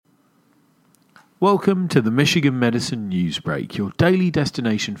Welcome to the Michigan Medicine Newsbreak, your daily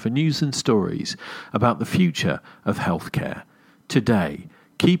destination for news and stories about the future of healthcare. Today,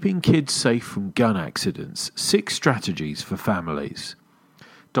 keeping kids safe from gun accidents, 6 strategies for families.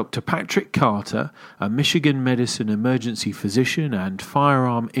 Dr. Patrick Carter, a Michigan Medicine emergency physician and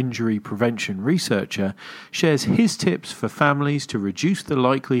firearm injury prevention researcher, shares his tips for families to reduce the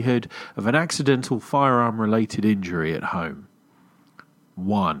likelihood of an accidental firearm-related injury at home.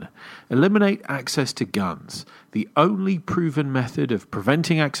 1. Eliminate access to guns. The only proven method of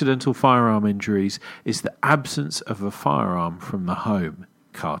preventing accidental firearm injuries is the absence of a firearm from the home,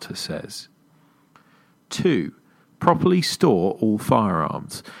 Carter says. 2. Properly store all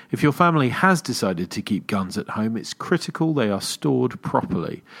firearms. If your family has decided to keep guns at home, it's critical they are stored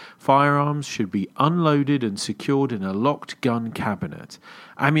properly. Firearms should be unloaded and secured in a locked gun cabinet.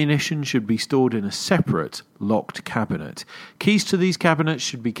 Ammunition should be stored in a separate, locked cabinet. Keys to these cabinets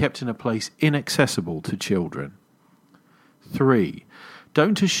should be kept in a place inaccessible to children. 3.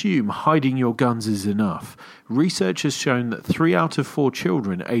 Don't assume hiding your guns is enough. Research has shown that 3 out of 4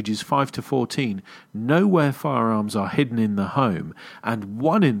 children ages 5 to 14 know where firearms are hidden in the home, and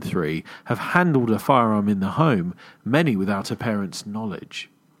 1 in 3 have handled a firearm in the home, many without a parent's knowledge.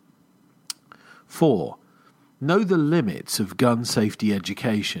 4. Know the limits of gun safety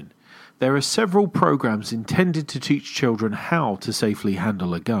education. There are several programs intended to teach children how to safely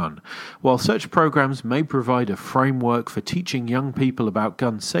handle a gun. While such programs may provide a framework for teaching young people about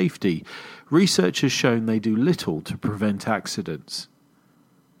gun safety, research has shown they do little to prevent accidents.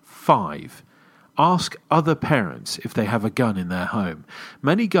 5. Ask other parents if they have a gun in their home.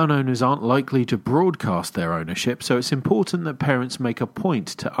 Many gun owners aren't likely to broadcast their ownership, so it's important that parents make a point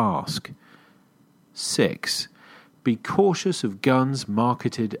to ask. 6. Be cautious of guns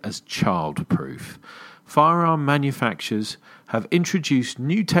marketed as child-proof. Firearm manufacturers have introduced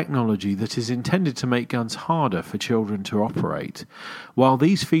new technology that is intended to make guns harder for children to operate. While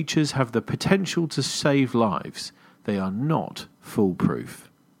these features have the potential to save lives, they are not foolproof.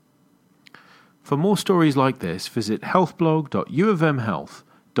 For more stories like this, visit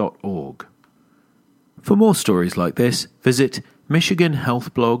healthblog.uofmhealth.org. For more stories like this, visit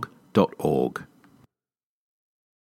michiganhealthblog.org.